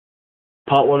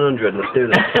Part 100, let's do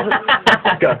this.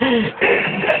 Let's go.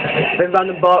 Big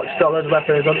random box, got loads of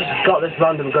weapons. I've just got this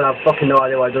random gun, I've fucking no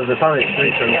idea what it does. Apparently it's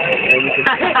street and you can...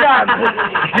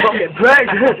 Fucking prick!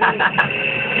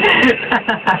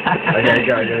 Okay,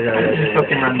 go. Just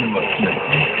fucking random box.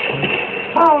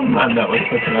 Oh man, that was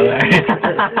fucking hilarious.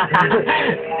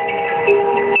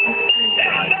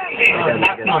 Oh,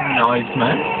 that's not nice,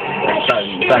 man.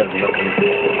 Bad looking.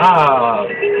 Ah,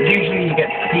 usually you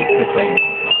get to keep the thing.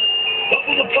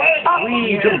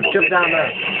 Jump down there.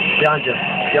 Behind you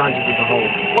there's a hole.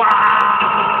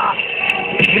 Wow!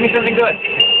 Give me something good.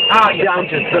 Oh, yeah.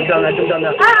 Behind you, jump down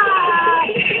there. Ah!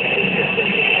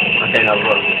 Okay, now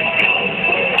run.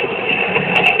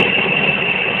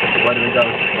 Where do we go?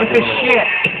 What's this shit?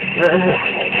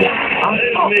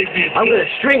 I'm gonna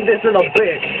string this little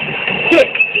bitch.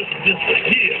 Kick!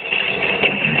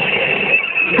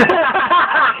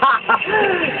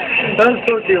 That's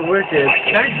fucking wicked.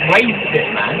 Don't waste it,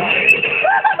 man.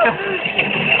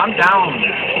 I'm down.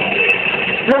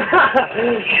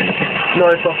 No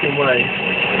fucking way.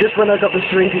 Just when I got the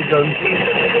shrinky gun.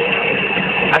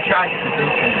 I tried to do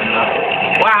something like,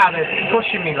 wow, they're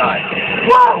pushing me like,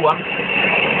 whoa,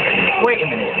 wait a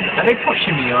minute, are they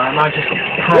pushing me or am I just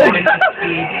crawling to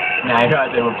speed? No,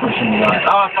 they were pushing me like,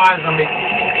 oh, fire zombie.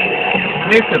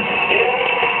 Nuke them.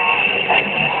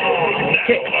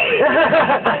 Kick.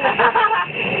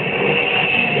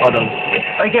 Hold on.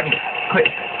 Oh, get me.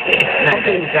 Quick. No,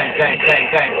 don't.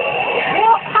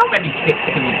 What? How many kicks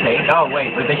can you take? Oh,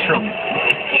 wait, but they shrunk.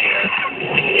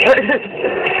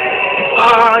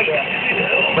 Oh,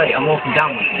 yeah. Wait, I'm walking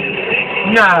down with you.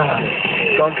 No.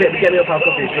 Go on, get me up, I'll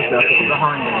copy it just now.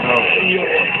 Behind him. Oh.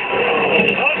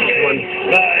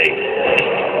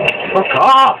 Fuck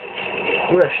off!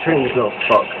 We're a string this little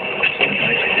fuck.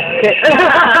 Okay.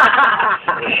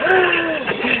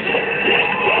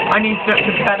 I need such a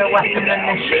better weapon than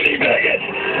this shit.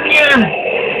 Yeah.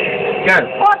 Go.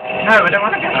 What? No, I don't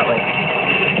want to go that way.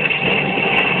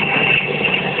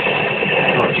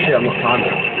 Oh shit, I'm not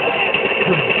climbing.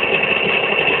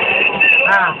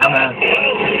 Ah, I'm out.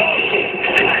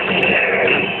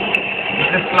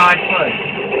 Just slide through.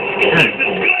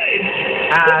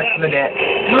 Ah, slid it.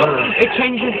 It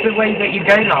changes the way that you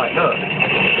go, like, look.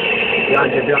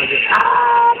 Behind you.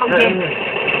 Ah, monkey.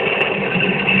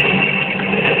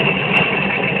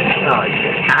 Oh,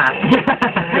 yeah. Ah.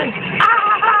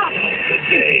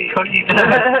 Couldn't you do it?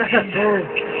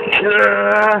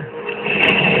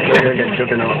 You're gonna get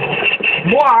choking off.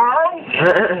 Wow!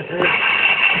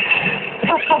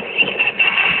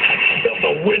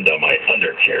 The wind on my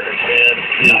undercarriage, man.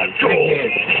 Not cool.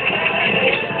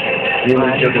 You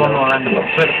Right, there's one more animal.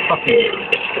 Where the fuck is it?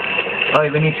 Oh,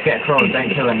 we need to get across. Don't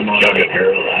kill anymore. Chug it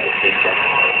here alive.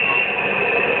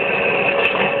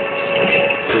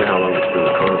 See how long it's been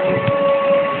recording.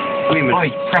 Oi,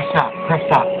 press that.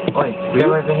 Oi,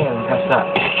 go over here and press that.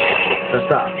 Press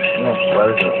that? Yeah. Where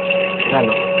is it? There,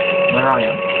 look. Where are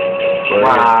you?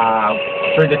 Wow.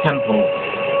 Through the temple.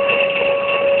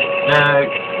 No.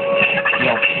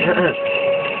 Yeah.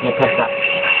 Yeah, press that.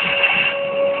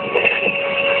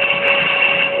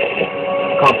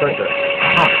 Can't press it.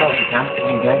 Oh, of course you can.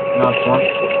 There you go. Nice one.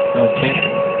 Nice two.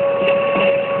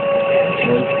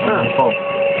 3, 4.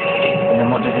 And then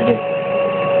what does it do?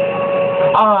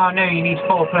 Oh no, you need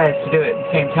 4 players to do it at the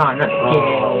same time. That's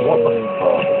what the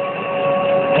fuck?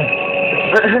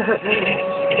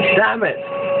 Damn it!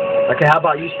 Okay, how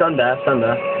about you stand there?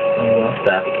 There.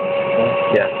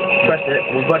 Yeah. Press it.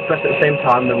 We'll both press it at the same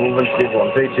time, then we'll run to the one.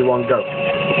 3, 2, 1, go.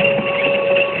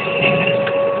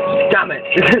 Damn it!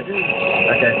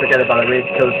 Okay, forget about it. We need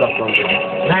to kill the soft zombie.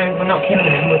 No, we're not killing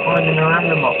him. We're finding a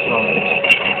random box zombie.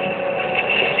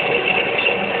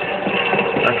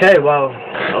 Okay, well,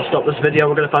 I'll stop this video.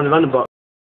 We're going to find the random box.